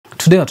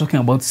Today we're talking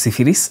about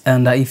syphilis,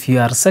 and if you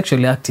are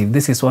sexually active,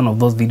 this is one of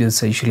those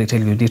videos I usually tell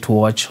you need to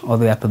watch all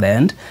the way up to the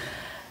end,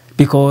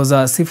 because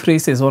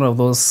syphilis is one of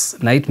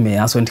those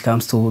nightmares when it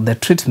comes to the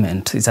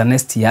treatment. It's an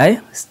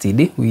STI,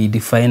 STD. We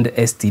defined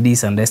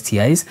STDs and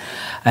STIs,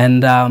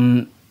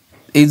 and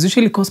it's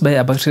usually caused by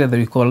a bacteria that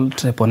we call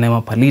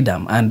Treponema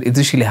pallidum, and it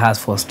usually has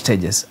 4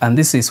 stages. And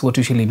this is what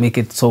usually make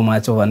it so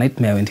much of a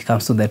nightmare when it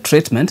comes to the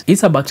treatment.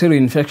 It's a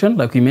bacterial infection,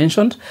 like we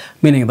mentioned,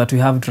 meaning that we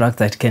have drugs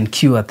that can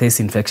cure this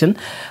infection,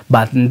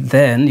 but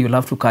then you'll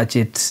have to catch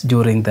it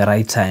during the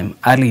right time,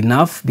 early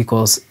enough,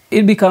 because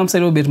it becomes a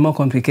little bit more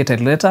complicated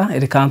later.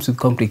 It comes with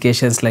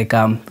complications like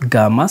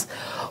gammas,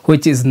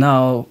 which is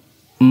now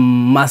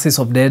masses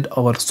of dead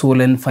or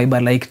swollen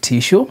fiber-like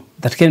tissue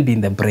that can be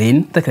in the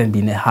brain, that can be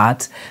in the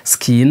heart,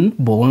 skin,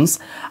 bones,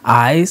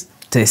 eyes,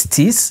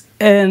 testes,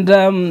 and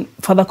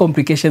further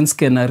complications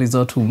can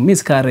result to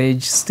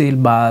miscarriage,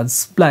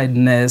 stillbirths,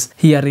 blindness,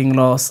 hearing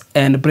loss,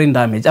 and brain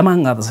damage,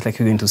 among others, like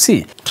you're going to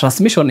see.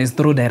 Transmission is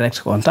through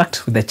direct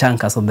contact with the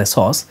chancres of the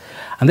source,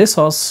 and the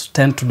source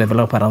tend to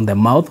develop around the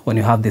mouth when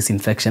you have this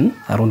infection,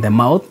 around the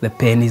mouth, the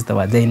penis, the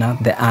vagina,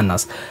 the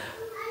anus,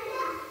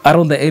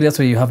 around the areas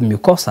where you have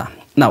mucosa.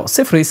 Now,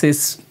 syphilis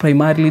is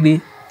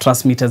primarily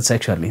transmitted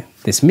sexually.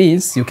 This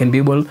means you can be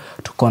able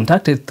to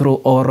contact it through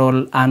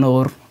oral,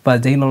 anal,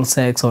 vaginal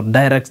sex, or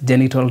direct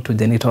genital to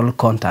genital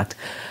contact.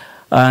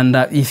 And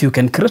if you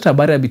can create a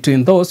barrier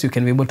between those, you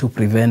can be able to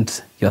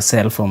prevent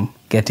yourself from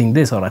getting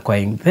this or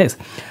acquiring this.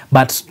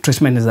 But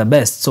treatment is the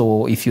best.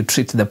 So if you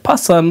treat the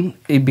person,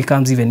 it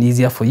becomes even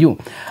easier for you.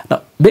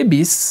 Now,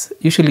 babies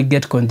usually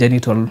get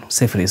congenital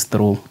syphilis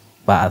through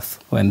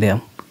birth. When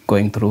they're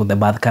going through the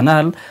birth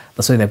canal,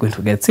 that's why they're going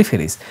to get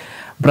syphilis.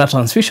 Blood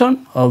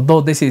transfusion, although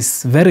this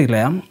is very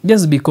rare,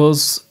 just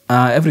because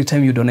every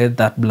time you donate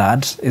that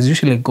blood, it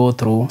usually go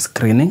through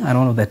screening, and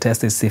one of the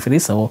tests is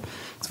syphilis, so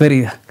it's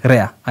very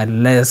rare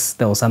unless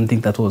there was something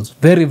that was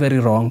very, very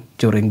wrong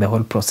during the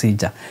whole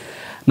procedure.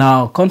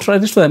 Now, contrary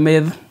to the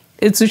myth,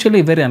 it's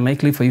usually very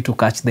unlikely for you to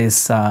catch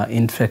this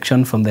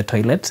infection from the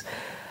toilet,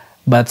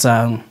 but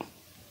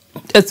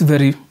it's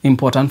very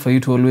important for you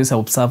to always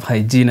observe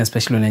hygiene,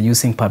 especially when you're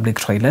using public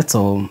toilets.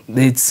 So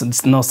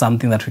it's not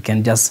something that we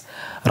can just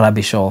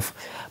rubbish off,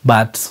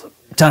 but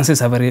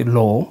chances are very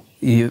low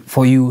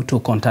for you to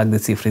contact the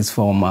syphilis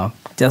from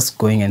just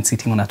going and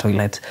sitting on a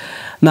toilet.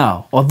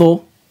 Now,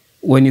 although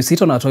when you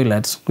sit on a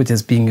toilet, which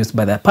is being used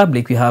by the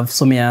public, we have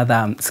so many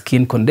other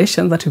skin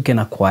conditions that you can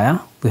acquire.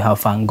 We have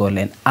fungal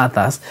and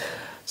others.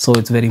 So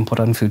it's very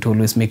important for you to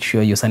always make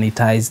sure you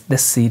sanitize the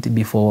seat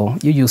before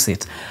you use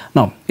it.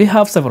 Now, we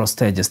have several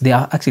stages. There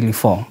are actually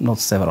 4, not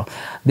several.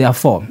 There are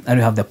 4. And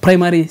we have the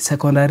primary,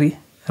 secondary,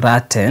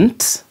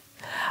 latent,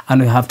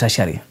 and we have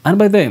tertiary. And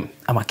by the way,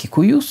 I'm a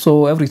Kikuyu,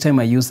 so every time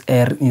I use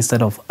R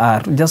instead of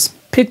R, just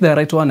pick the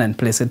right one and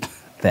place it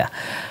there.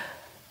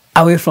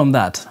 Away from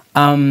that,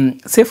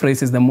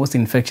 syphilis is the most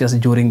infectious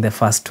during the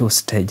first 2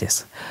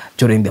 stages,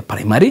 during the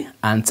primary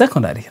and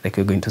secondary, like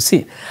we're going to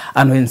see.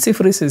 And when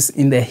syphilis is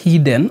in the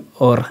hidden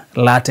or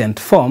latent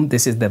form,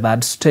 this is the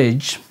 3rd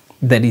stage,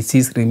 the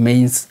disease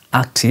remains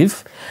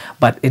active,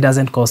 but it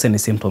doesn't cause any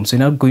symptoms. You're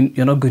not going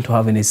to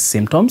have any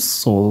symptoms,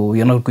 so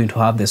you're not going to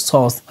have the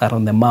sores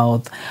around the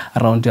mouth,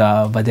 around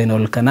your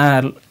vaginal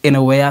canal,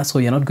 anywhere, so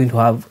you're not going to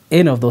have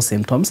any of those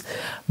symptoms,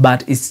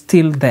 but it's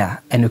still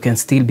there, and you can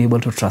still be able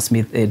to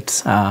transmit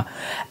it.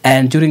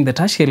 And during the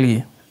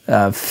tertiary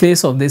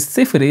phase of this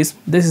syphilis,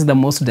 this is the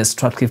most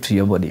destructive to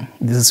your body.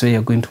 This is where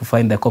you're going to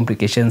find the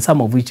complications,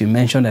 some of which you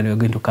mentioned, and we're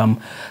going to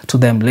come to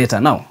them later.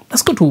 Now,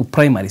 let's go to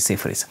primary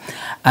syphilis.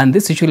 And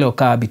this usually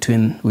occurs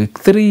between week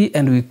 3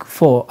 and week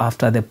 4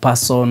 after the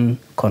person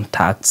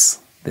contacts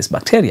this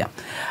bacteria.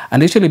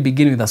 And usually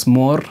begin with a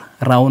small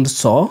round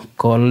sore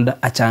called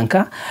a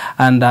chancre,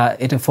 and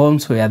it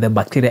forms where the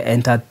bacteria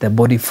entered the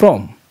body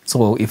from.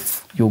 So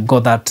if you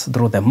got that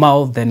through the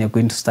mouth, then you're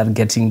going to start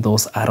getting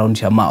those around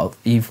your mouth.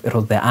 If it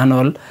was the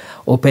anal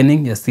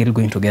opening, you're still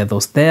going to get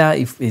those there.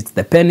 If it's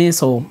the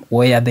penis, or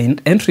where the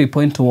entry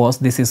point was,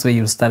 this is where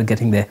you'll start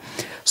getting the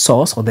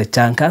sores or the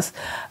chancres.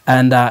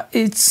 And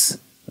it's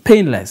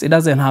painless. It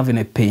doesn't have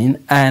any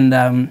pain.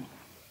 And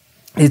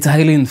it's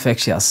highly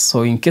infectious.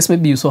 So in case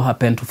maybe you so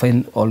happen to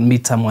find or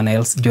meet someone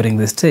else during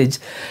this stage,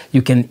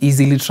 you can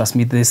easily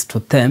transmit this to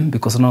them,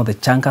 because now the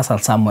chancres are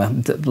somewhere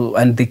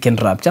and they can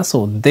rupture.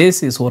 So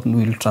this is what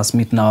will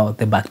transmit now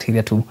the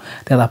bacteria to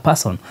the other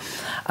person.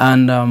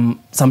 And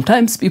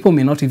sometimes people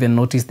may not even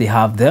notice they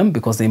have them,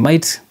 because they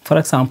might, for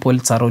example,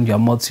 it's around your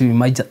mouth, so you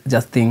might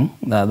just think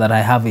that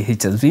I have a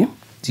HSV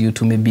due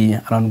to maybe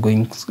around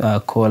going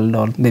cold,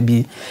 or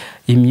maybe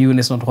immune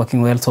is not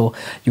working well. So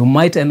you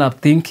might end up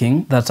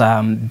thinking that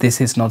this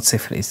is not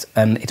syphilis,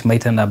 and it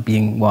might end up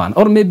being one.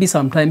 Or maybe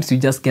sometimes you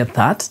just get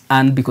that,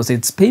 and because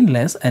it's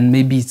painless, and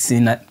maybe it's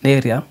in an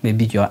area,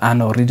 maybe your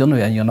anal region,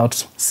 where you're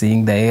not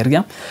seeing the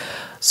area,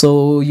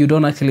 so you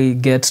don't actually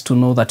get to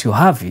know that you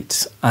have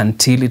it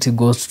until it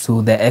goes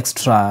to the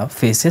extra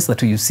phases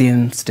that you see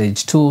in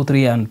stage 2,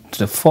 3, and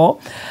 4.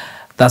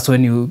 That's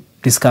when you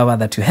discover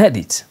that you had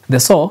it. The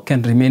sore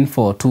can remain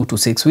for 2 to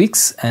 6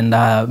 weeks, and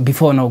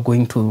before now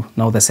going to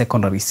the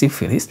secondary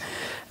syphilis,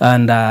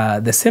 and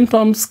the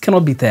symptoms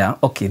cannot be there.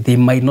 Okay, they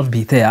might not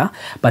be there,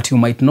 but you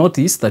might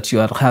notice that you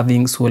are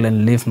having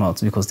swollen lymph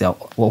nodes because they are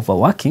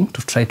overworking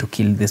to try to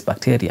kill this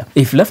bacteria.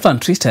 If left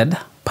untreated,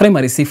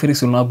 primary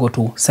syphilis will now go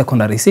to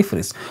secondary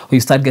syphilis, where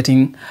you start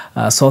getting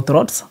sore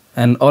throats,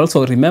 and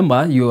also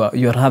remember you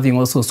are having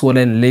also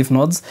swollen lymph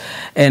nodes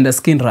and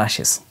skin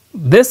rashes.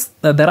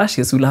 The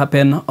rashes will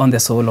happen on the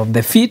sole of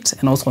the feet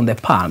and also on the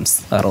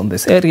palms around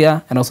this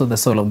area, and also the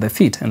sole of the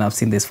feet. And I've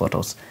seen these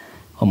photos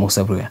almost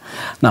everywhere.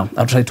 Now,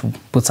 I'll try to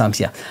put some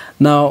here.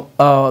 Now,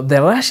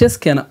 the rashes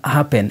can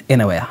happen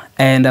anywhere,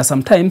 and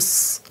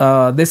sometimes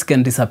this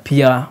can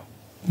disappear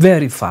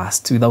very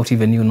fast without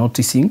even you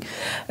noticing.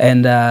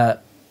 And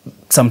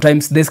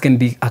sometimes this can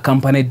be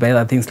accompanied by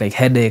other things like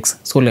headaches,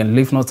 swollen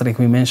lymph nodes, like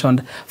we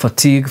mentioned,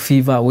 fatigue,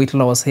 fever, weight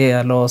loss,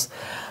 hair loss,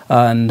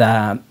 and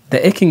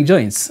the aching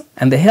joints.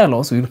 And the hair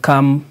loss will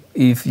come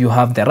if you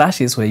have the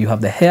rashes where you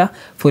have the hair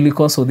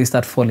follicles, so they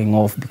start falling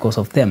off because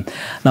of them.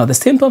 Now, the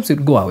symptoms will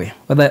go away,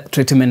 whether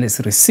treatment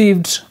is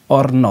received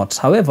or not.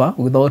 However,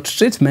 without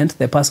treatment,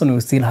 the person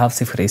will still have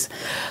syphilis.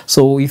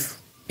 So if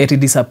it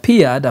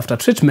disappeared after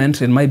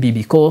treatment, it might be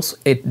because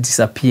it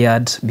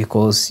disappeared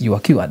because you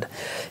are cured.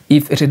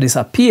 If it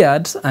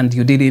disappeared and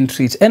you didn't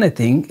treat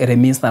anything, it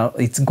means that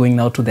it's going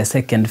now to the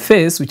second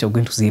phase, which I'm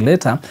going to see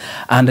later,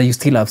 and you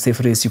still have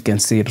syphilis. You can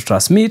see it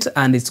transmit,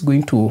 and it's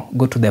going to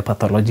go to the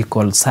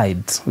pathological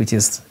side, which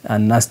is a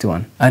nasty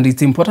one. And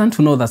it's important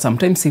to know that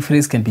sometimes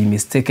syphilis can be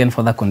mistaken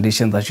for the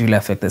conditions that usually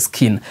affect the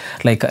skin,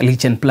 like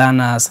lichen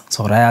planus,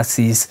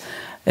 psoriasis,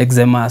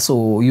 eczema.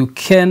 So you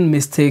can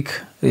mistake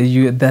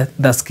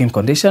that skin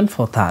condition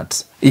for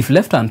that. If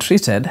left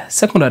untreated,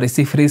 secondary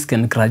syphilis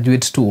can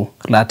graduate to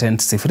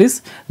latent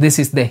syphilis. This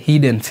is the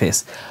hidden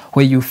phase,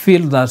 where you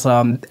feel that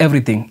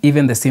everything,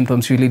 even the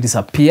symptoms, really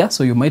disappear.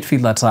 So you might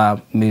feel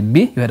that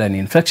maybe you had an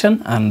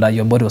infection and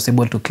your body was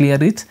able to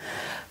clear it.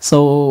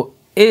 So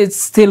it's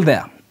still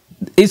there.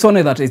 It's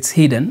only that it's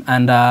hidden,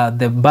 and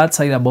the bad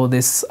side about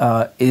this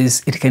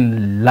is it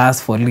can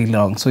last for really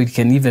long. So it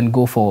can even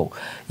go for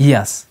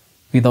years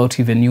without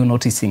even you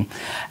noticing.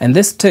 And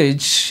this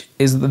stage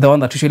is the one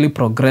that usually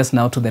progresses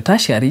now to the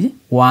tertiary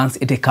once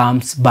it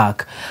comes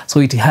back. So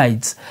it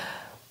hides.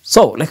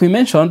 So like we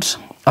mentioned,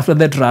 after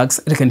the drugs,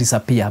 it can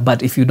disappear.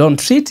 But if you don't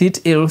treat it,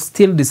 it will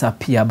still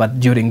disappear. But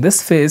during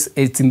this phase,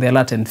 it's in the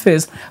latent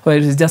phase, where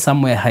it is just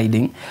somewhere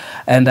hiding.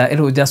 And it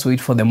will just wait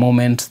for the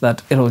moment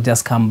that it will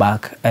just come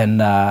back.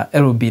 And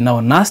it will be now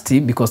nasty,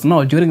 because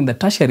now during the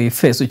tertiary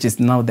phase, which is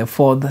now the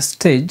fourth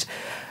stage,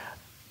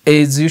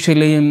 is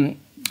usually...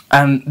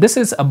 And this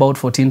is about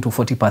 14 to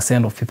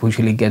 40% of people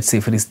usually get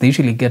syphilis. They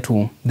usually get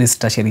to this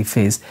tertiary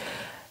phase.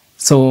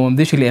 So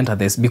they usually enter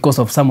this because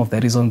of some of the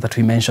reasons that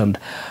we mentioned.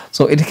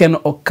 So it can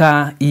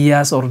occur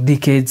years or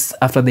decades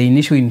after the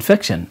initial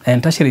infection,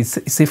 and tertiary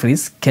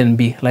syphilis can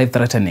be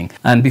life-threatening.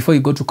 And before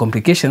you go to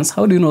complications,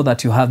 how do you know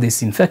that you have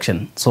this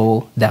infection?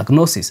 So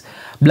diagnosis.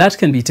 Blood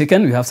can be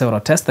taken. We have several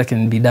tests that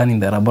can be done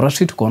in the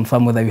laboratory to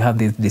confirm whether you have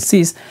this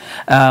disease.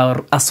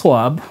 A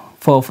swab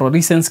for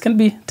fluorescence can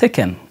be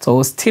taken.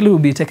 So still will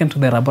be taken to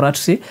the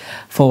laboratory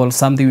for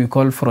something we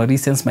call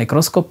fluorescence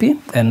microscopy,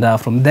 and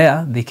from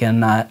there they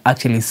can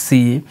actually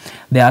see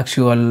the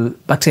actual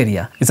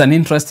bacteria. It's an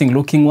interesting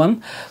looking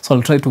one, so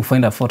I'll try to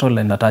find a photo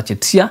and attach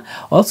it here.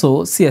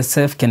 Also,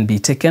 CSF can be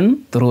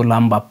taken through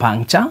lumbar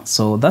puncture,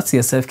 so that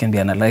CSF can be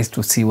analyzed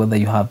to see whether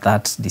you have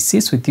that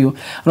disease with you.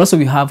 And also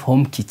we have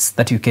home kits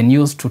that you can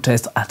use to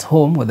test at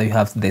home whether you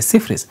have the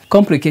syphilis.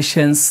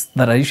 Complications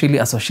that are usually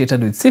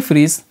associated with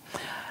syphilis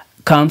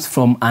comes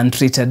from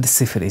untreated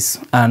syphilis,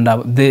 and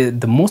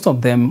the most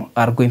of them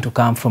are going to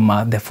come from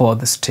the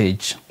fourth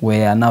stage,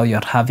 where now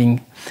you're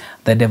having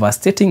the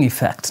devastating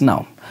effect.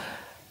 Now,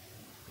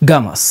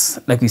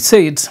 gammas, like we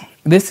said,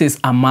 this is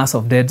a mass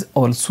of dead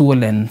or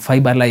swollen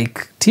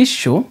fiber-like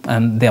tissue,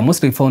 and they are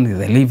mostly found in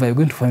the liver. You're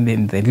going to find them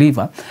in the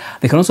liver.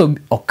 They can also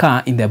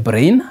occur in the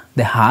brain,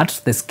 the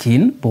heart, the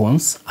skin,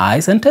 bones,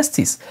 eyes, and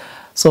testes.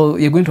 So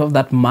you're going to have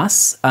that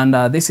mass, and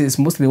this is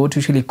mostly what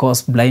usually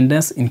causes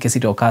blindness in case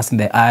it occurs in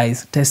the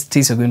eyes.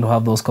 Testes, you're going to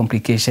have those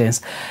complications.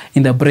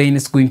 In the brain,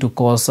 it's going to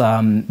cause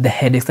the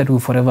headaches that will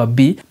forever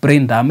be.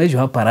 Brain damage, you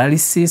have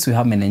paralysis, you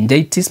have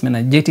meningitis.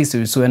 Meningitis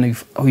is when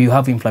you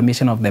have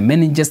inflammation of the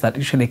meninges that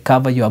usually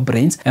cover your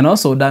brains, and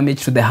also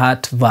damage to the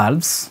heart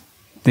valves.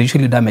 They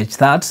usually damage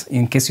that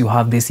in case you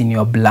have this in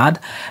your blood.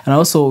 And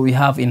also we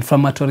have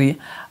inflammatory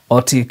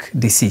aortic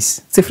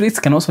disease. Syphilis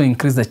can also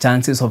increase the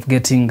chances of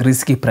getting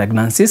risky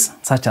pregnancies,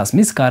 such as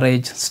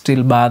miscarriage,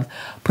 stillbirth,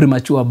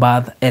 premature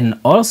birth, and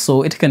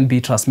also it can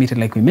be transmitted,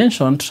 like we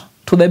mentioned,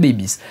 to the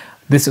babies.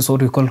 This is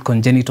what we call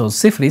congenital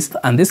syphilis,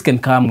 and this can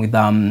come with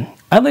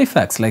other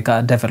effects like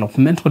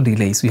developmental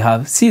delays. We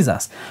have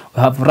seizures,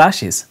 we have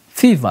rashes,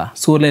 fever,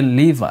 swollen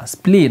liver,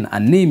 spleen,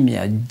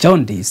 anemia,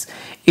 jaundice,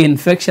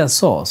 infectious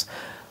sores.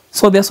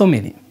 So there are so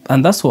many,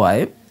 and that's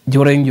why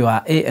during your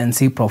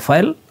ANC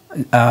profile,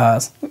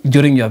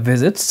 during your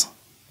visits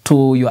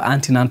to your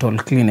antenatal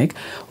clinic,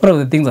 one of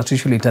the things that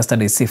usually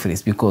tested is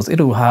syphilis, because it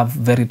will have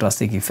very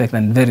drastic effect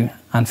and very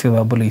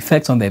unfavorable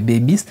effects on the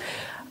babies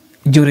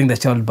during the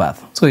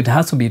childbirth. So it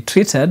has to be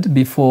treated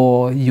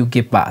before you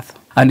give birth.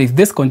 And if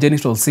this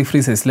congenital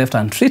syphilis is left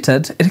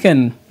untreated, it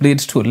can lead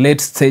to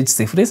late stage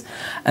syphilis,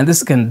 and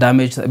this can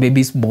damage the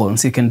baby's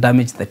bones. It can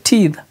damage the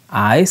teeth,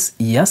 eyes,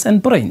 ears,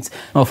 and brains.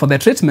 Now, for the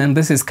treatment,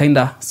 this is kind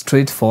of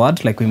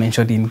straightforward, like we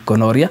mentioned in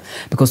gonorrhea,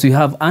 because we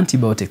have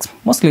antibiotics.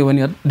 Mostly when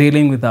you're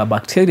dealing with a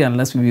bacteria,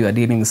 unless you are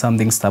dealing with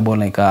something stubborn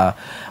like a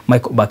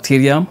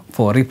mycobacterium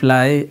for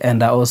repli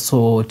and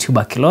also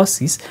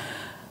tuberculosis,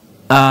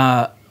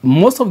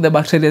 most of the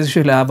bacteria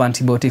usually have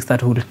antibiotics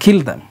that will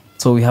kill them.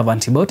 So we have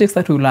antibiotics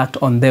that will act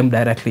on them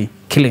directly,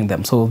 killing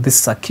them. So this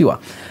is a cure.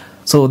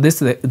 So this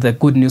is the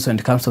good news when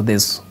it comes to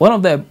this. One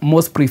of the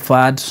most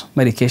preferred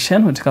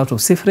medication when it comes to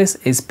syphilis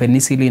is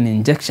penicillin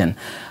injection.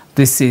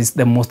 This is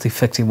the most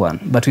effective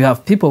one. But we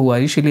have people who are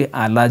usually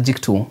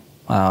allergic to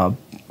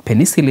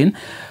penicillin.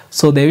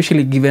 So they're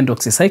usually given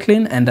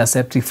doxycycline and a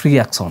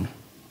ceftriaxone.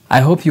 I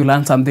hope you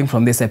learned something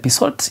from this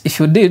episode. If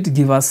you did,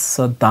 give us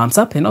a thumbs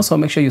up, and also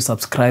make sure you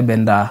subscribe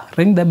and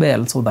ring the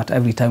bell so that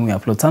every time we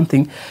upload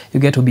something, you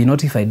get to be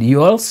notified.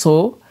 You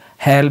also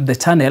help the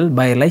channel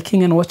by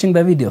liking and watching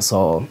the video.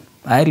 So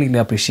I really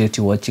appreciate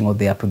you watching all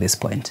the way up to this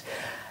point.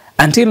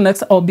 Until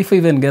next, or before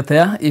you even get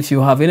there, if you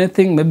have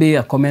anything, maybe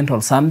a comment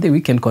or something, we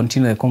can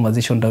continue the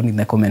conversation down in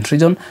the comment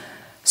region.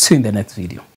 See you in the next video.